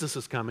when Jesus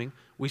is coming?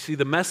 We see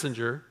the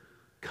messenger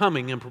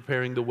coming and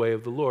preparing the way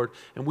of the Lord,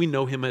 and we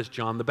know him as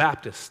John the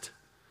Baptist.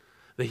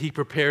 That he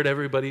prepared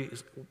everybody,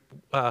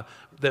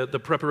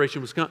 the preparation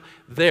was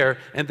there,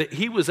 and that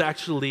he was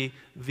actually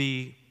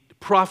the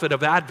prophet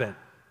of Advent.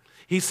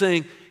 He's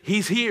saying,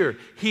 he's here,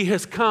 he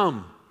has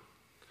come.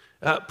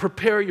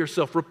 Prepare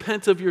yourself,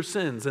 repent of your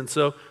sins. And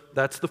so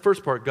that's the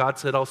first part. God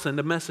said, I'll send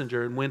a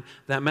messenger, and when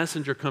that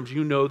messenger comes,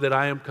 you know that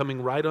I am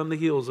coming right on the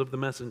heels of the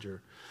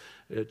messenger.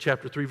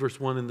 Chapter 3, verse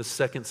 1, in the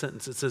second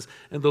sentence, it says,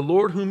 and the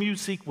Lord whom you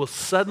seek will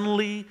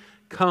suddenly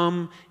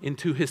come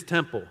into his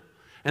temple.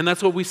 And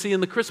that's what we see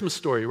in the Christmas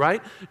story, right?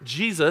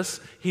 Jesus,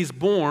 he's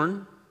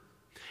born.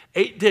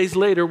 8 days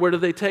later, where do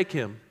they take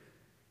him?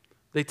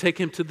 They take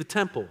him to the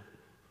temple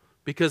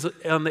because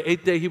on the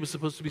 8th day he was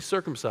supposed to be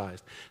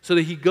circumcised. So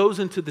that he goes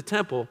into the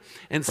temple,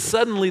 and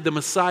suddenly the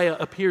Messiah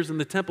appears in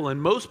the temple.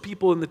 And most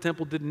people in the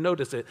temple didn't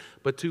notice it,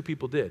 but 2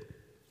 people did.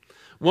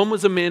 One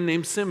was a man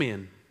named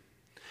Simeon.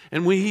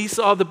 And when he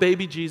saw the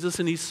baby Jesus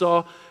and he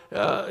saw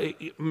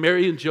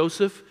Mary and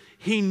Joseph,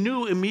 he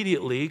knew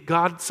immediately,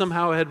 God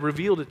somehow had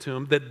revealed it to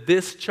him, that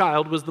this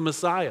child was the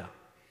Messiah.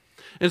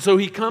 And so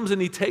he comes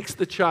and he takes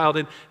the child,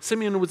 and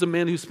Simeon was a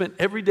man who spent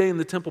every day in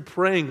the temple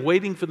praying,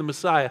 waiting for the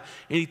Messiah.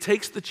 And he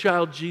takes the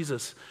child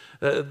Jesus,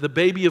 the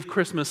baby of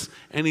Christmas,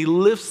 and he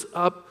lifts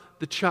up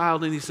the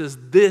child and he says,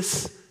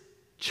 this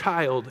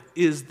child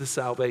is the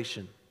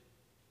salvation.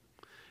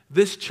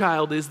 This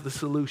child is the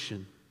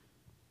solution.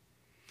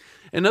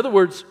 In other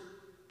words,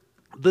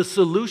 the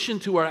solution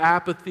to our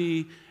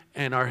apathy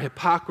and our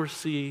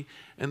hypocrisy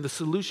and the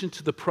solution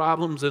to the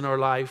problems in our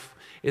life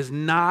is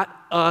not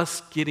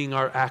us getting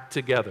our act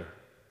together.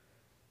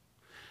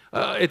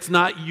 It's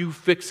not you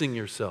fixing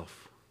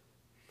yourself.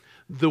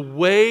 The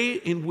way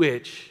in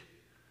which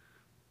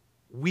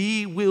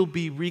we will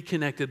be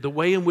reconnected, the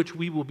way in which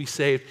we will be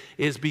saved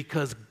is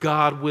because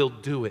God will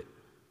do it.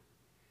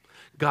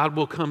 God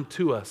will come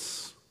to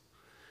us.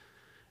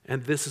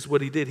 And this is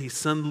what he did. He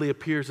suddenly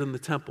appears in the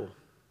temple,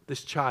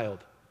 this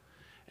child.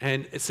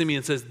 And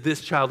Simeon says,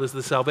 this child is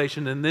the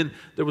salvation. And then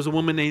there was a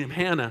woman named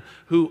Hannah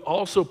who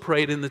also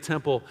prayed in the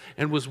temple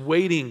and was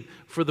waiting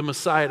for the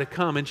Messiah to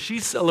come. And she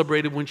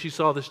celebrated when she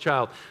saw this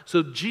child.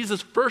 So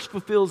Jesus first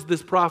fulfills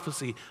this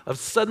prophecy of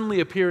suddenly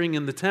appearing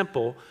in the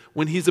temple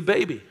when he's a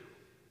baby.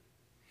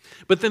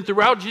 But then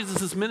throughout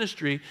Jesus'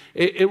 ministry,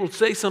 it will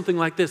say something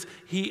like this.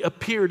 He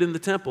appeared in the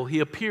temple. He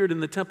appeared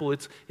in the temple.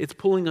 It's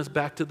pulling us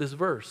back to this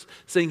verse,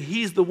 saying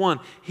he's the one.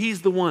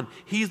 He's the one.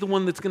 He's the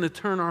one that's going to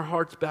turn our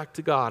hearts back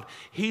to God.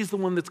 He's the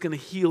one that's going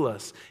to heal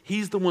us.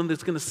 He's the one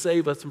that's going to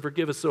save us and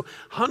forgive us. So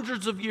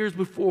hundreds of years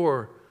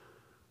before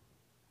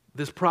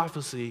this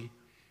prophecy,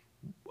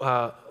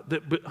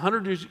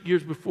 100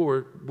 years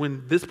before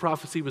when this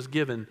prophecy was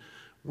given,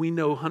 we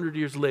know 100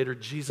 years later,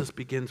 Jesus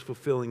begins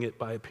fulfilling it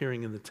by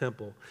appearing in the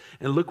temple.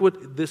 And look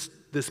what this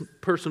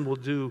person will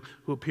do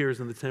who appears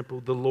in the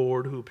temple, the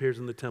Lord who appears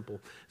in the temple.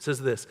 It says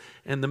this,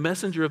 and the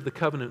messenger of the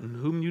covenant in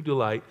whom you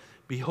delight,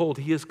 behold,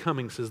 he is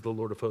coming, says the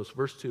Lord of hosts.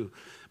 Verse 2,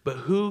 but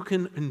who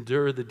can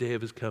endure the day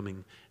of his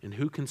coming, and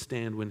who can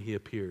stand when he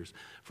appears?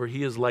 For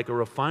he is like a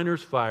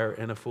refiner's fire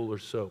and a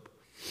fuller's soap.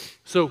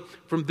 So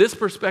from this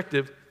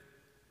perspective,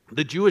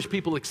 the Jewish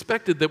people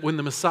expected that when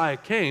the Messiah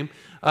came,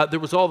 there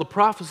was all the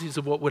prophecies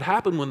of what would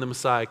happen when the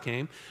Messiah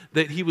came,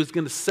 that he was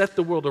going to set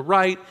the world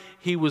aright,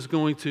 he was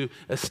going to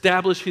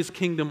establish his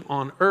kingdom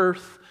on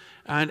earth,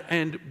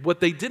 and what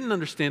they didn't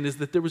understand is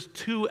that there was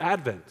two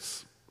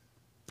advents.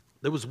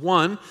 There was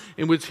one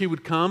in which he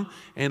would come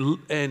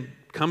and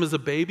come as a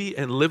baby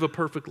and live a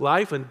perfect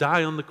life and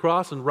die on the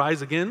cross and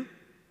rise again,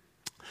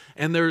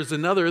 and there is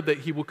another that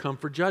he will come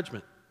for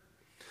judgment.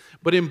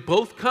 But in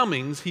both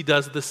comings, he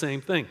does the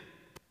same thing,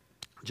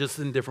 just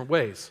in different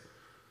ways.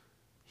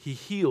 He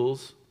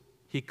heals,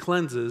 he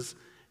cleanses,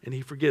 and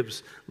he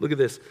forgives. Look at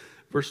this,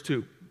 verse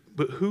 2.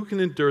 But who can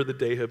endure the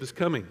day of his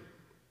coming?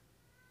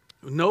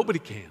 Nobody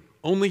can.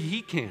 Only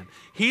he can.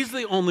 He's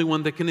the only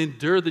one that can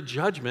endure the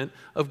judgment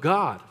of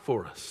God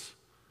for us.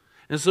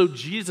 And so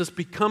Jesus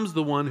becomes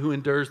the one who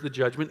endures the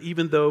judgment,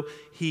 even though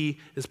he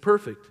is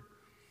perfect.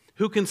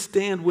 Who can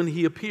stand when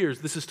he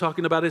appears? This is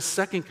talking about his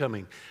second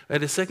coming.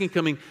 At his second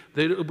coming,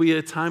 there will be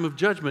a time of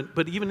judgment.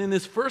 But even in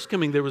his first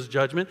coming, there was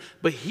judgment.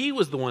 But he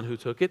was the one who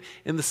took it.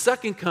 In the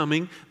second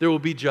coming, there will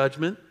be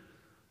judgment.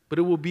 But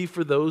it will be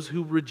for those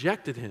who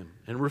rejected him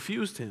and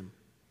refused him.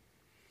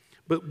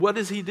 But what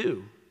does he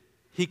do?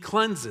 He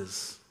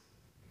cleanses.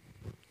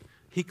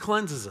 He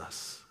cleanses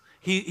us.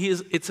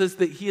 It says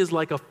that he is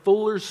like a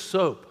fuller's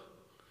soap.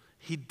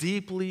 He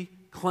deeply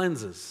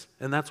cleanses.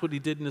 And that's what he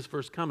did in his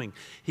first coming.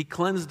 He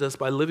cleansed us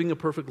by living a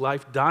perfect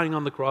life, dying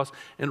on the cross,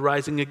 and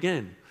rising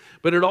again.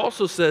 But it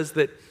also says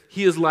that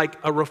he is like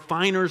a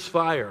refiner's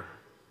fire.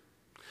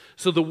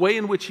 So the way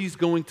in which he's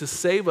going to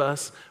save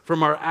us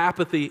from our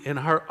apathy and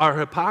our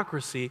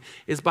hypocrisy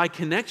is by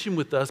connection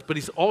with us, but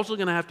he's also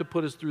going to have to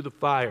put us through the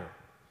fire.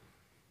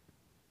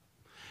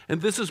 And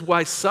this is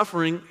why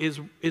suffering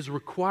is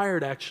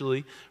required,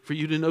 actually, for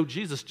you to know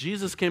Jesus.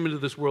 Jesus came into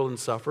this world and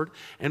suffered,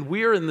 and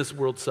we are in this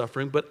world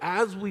suffering, but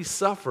as we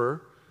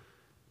suffer,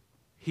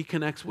 he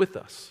connects with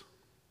us.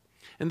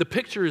 And the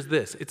picture is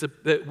this.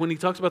 When he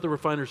talks about the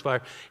refiner's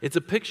fire, it's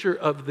a picture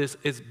of this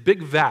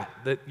big vat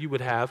that you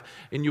would have,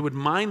 and you would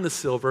mine the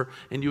silver,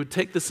 and you would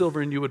take the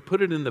silver and you would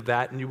put it in the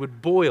vat, and you would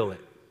boil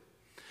it.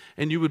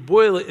 And you would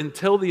boil it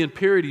until the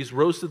impurities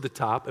rose to the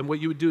top. And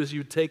what you would do is you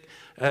would take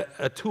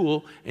a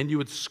tool and you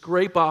would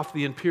scrape off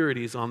the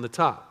impurities on the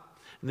top.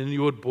 And then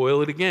you would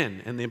boil it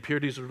again, and the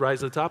impurities would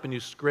rise to the top, and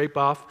you scrape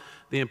off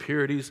the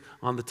impurities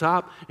on the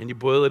top, and you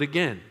boil it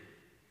again.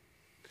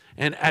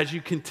 And as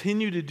you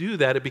continue to do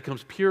that, it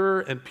becomes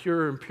purer and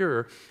purer and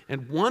purer.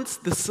 And once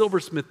the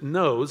silversmith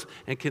knows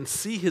and can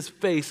see his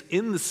face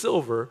in the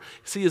silver,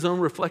 see his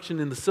own reflection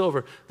in the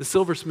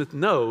silversmith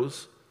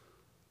knows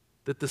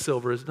that the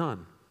silver is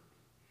done.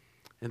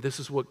 And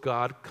this is what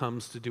God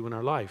comes to do in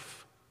our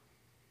life.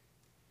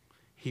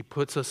 He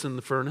puts us in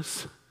the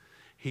furnace.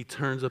 He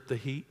turns up the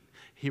heat.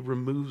 He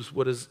removes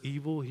what is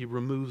evil. He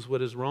removes what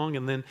is wrong.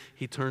 And then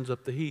he turns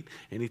up the heat.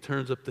 And he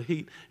turns up the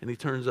heat. And he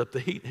turns up the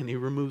heat. And he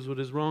removes what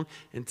is wrong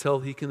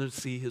until he can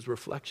see his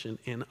reflection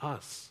in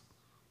us.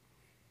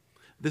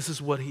 This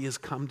is what he has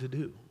come to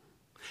do.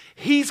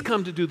 He's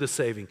come to do the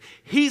saving.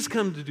 He's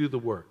come to do the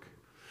work.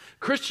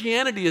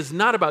 Christianity is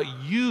not about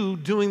you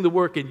doing the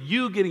work and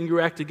you getting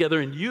your act together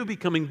and you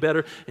becoming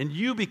better and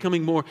you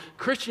becoming more.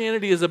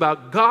 Christianity is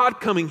about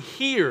God coming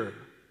here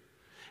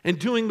and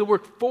doing the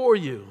work for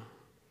you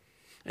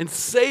and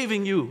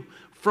saving you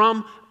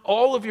from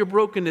all of your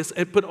brokenness,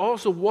 but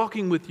also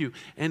walking with you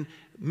and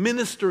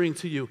ministering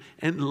to you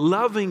and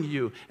loving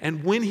you.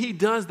 And when He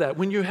does that,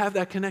 when you have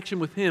that connection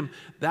with Him,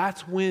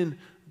 that's when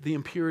the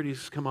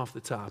impurities come off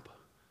the top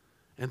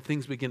and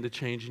things begin to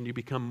change and you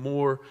become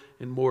more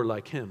and more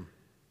like Him.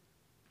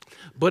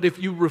 But if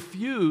you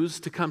refuse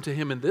to come to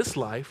Him in this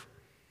life,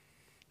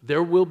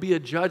 there will be a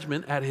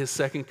judgment at His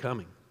second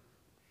coming.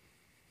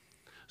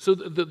 So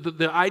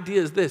the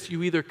idea is this: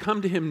 you either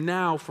come to Him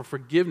now for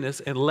forgiveness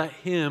and let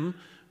Him,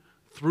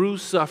 through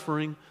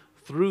suffering,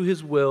 through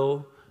His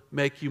will,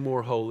 make you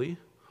more holy,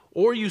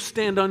 or you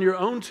stand on your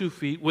own 2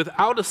 feet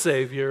without a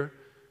Savior,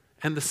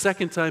 and the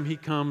second time He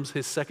comes,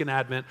 His second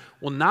advent,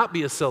 will not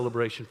be a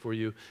celebration for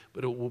you,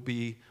 but it will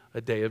be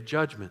a day of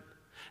judgment.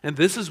 And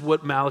this is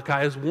what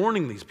Malachi is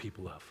warning these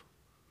people of.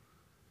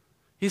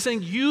 He's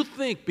saying, you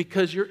think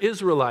because you're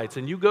Israelites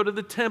and you go to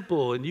the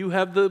temple and you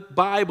have the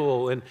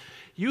Bible and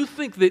you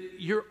think that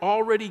you're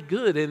already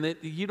good and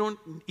that you don't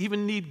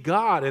even need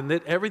God and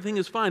that everything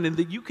is fine and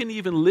that you can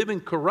even live in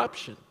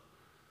corruption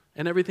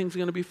and everything's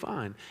going to be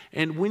fine.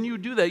 And when you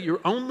do that,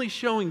 you're only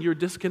showing your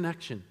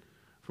disconnection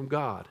from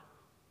God.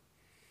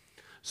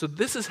 So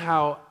this is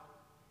how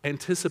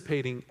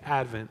anticipating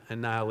Advent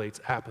annihilates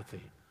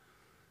apathy.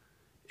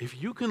 If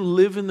you can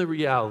live in the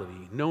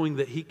reality, knowing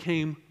that He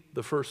came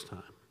the first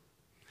time,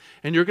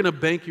 and you're going to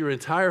bank your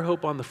entire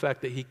hope on the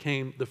fact that He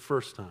came the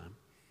first time,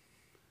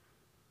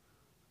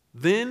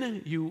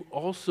 then you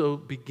also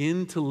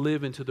begin to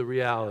live into the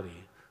reality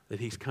that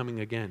He's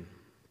coming again.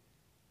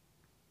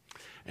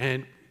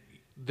 And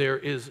there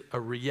is a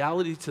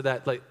reality to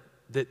that, like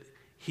that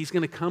He's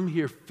going to come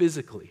here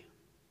physically.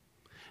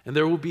 And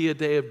there will be a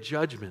day of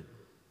judgment.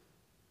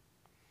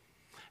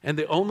 And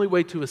the only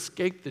way to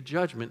escape the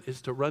judgment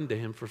is to run to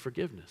Him for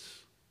forgiveness.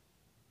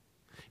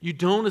 You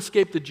don't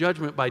escape the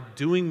judgment by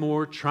doing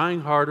more,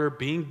 trying harder,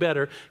 being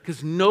better,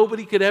 because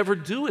nobody could ever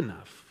do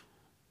enough.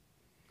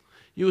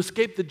 You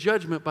escape the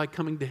judgment by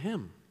coming to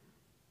Him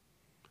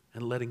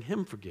and letting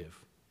Him forgive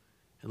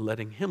and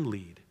letting Him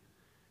lead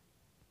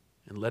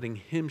and letting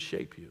Him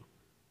shape you.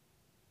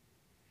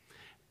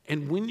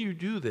 And when you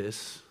do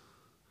this,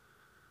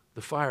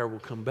 the fire will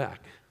come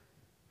back.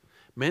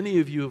 Many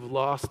of you have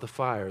lost the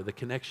fire, the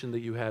connection that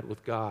you had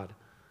with God.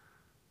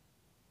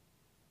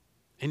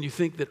 And you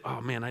think that,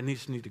 oh man, I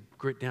just need to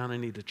grit down, I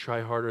need to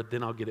try harder,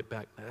 then I'll get it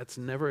back. That's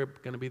never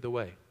going to be the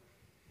way.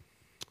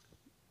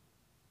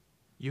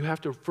 You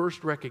have to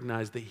first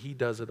recognize that He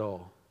does it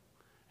all.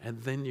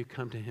 And then you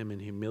come to Him in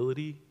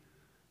humility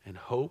and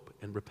hope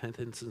and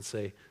repentance and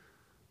say,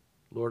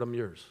 Lord, I'm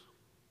yours.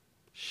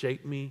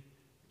 Shape me,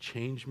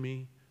 change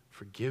me,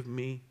 forgive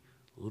me,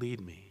 lead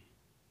me.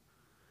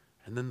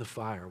 And then the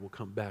fire will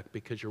come back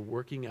because you're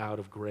working out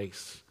of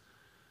grace.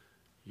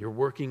 You're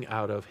working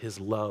out of His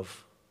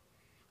love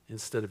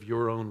instead of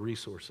your own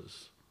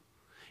resources.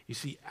 You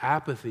see,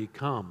 apathy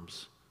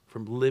comes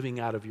from living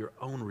out of your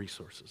own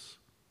resources.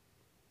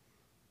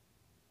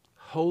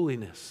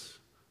 Holiness,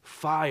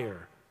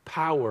 fire,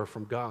 power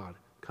from God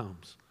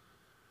comes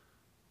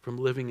from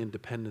living in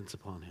dependence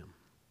upon Him.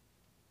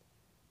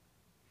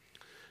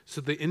 So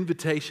the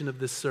invitation of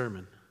this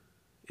sermon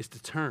is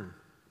to turn.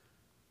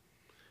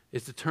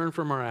 Is to turn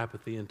from our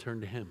apathy and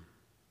turn to Him.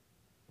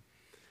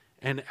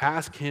 And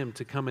ask Him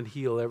to come and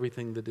heal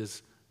everything that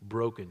is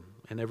broken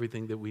and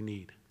everything that we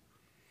need.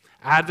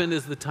 Advent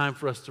is the time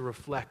for us to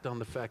reflect on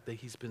the fact that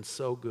He's been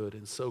so good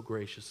and so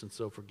gracious and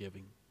so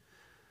forgiving.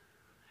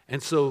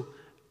 And so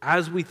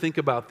as we think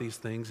about these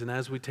things and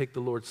as we take the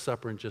Lord's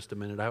Supper in just a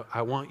minute,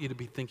 I want you to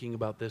be thinking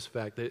about this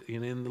fact that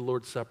in the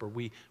Lord's Supper,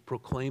 we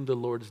proclaim the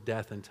Lord's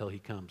death until He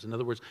comes. In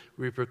other words,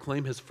 we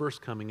proclaim His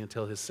first coming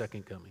until His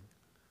second coming.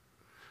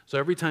 So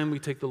every time we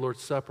take the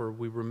Lord's Supper,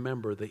 we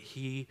remember that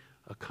He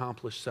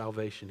accomplished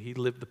salvation. He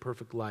lived the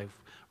perfect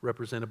life,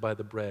 represented by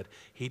the bread.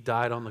 He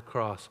died on the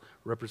cross,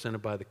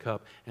 represented by the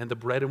cup. And the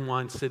bread and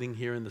wine sitting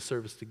here in the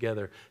service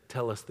together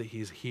tell us that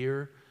He's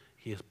here,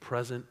 He is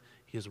present,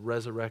 He is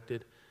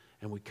resurrected,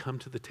 and we come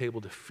to the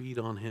table to feed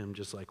on Him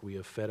just like we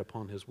have fed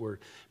upon His word,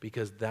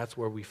 because that's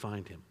where we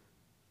find Him.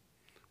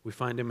 We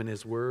find Him in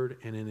His word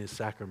and in His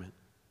sacrament.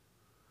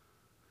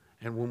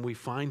 And when we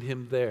find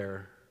Him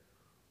there,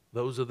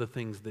 those are the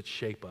things that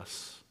shape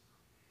us,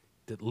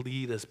 that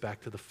lead us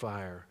back to the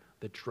fire,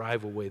 that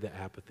drive away the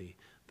apathy,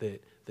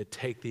 that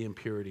take the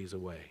impurities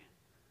away.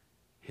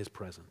 His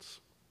presence.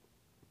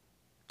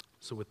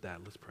 So with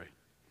that, let's pray.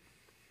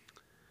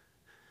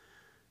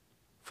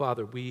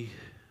 Father, we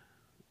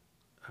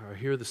are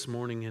here this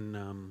morning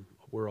and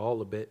we're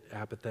all a bit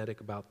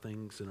apathetic about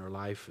things in our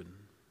life, and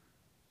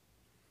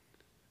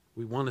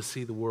we want to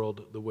see the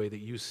world the way that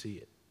You see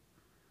it,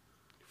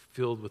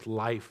 filled with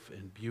life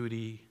and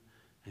beauty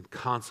and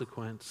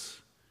consequence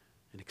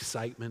and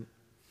excitement.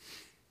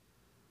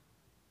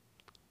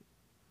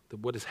 that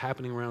what is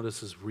happening around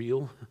us is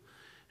real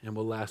and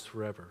will last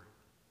forever.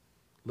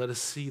 Let us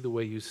see the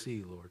way you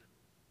see, Lord.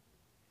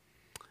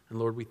 And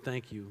Lord, we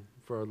thank you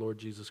for our Lord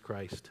Jesus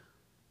Christ.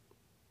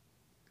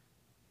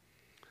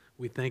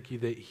 We thank you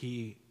that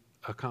he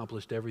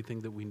accomplished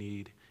everything that we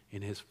need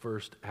in his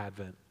first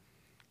advent,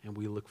 and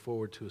we look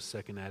forward to his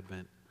second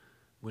advent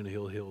when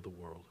he'll heal the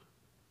world.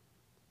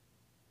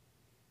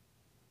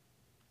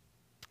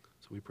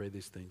 So we pray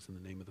these things in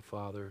the name of the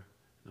Father,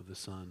 and of the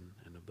Son,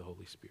 and of the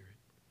Holy Spirit.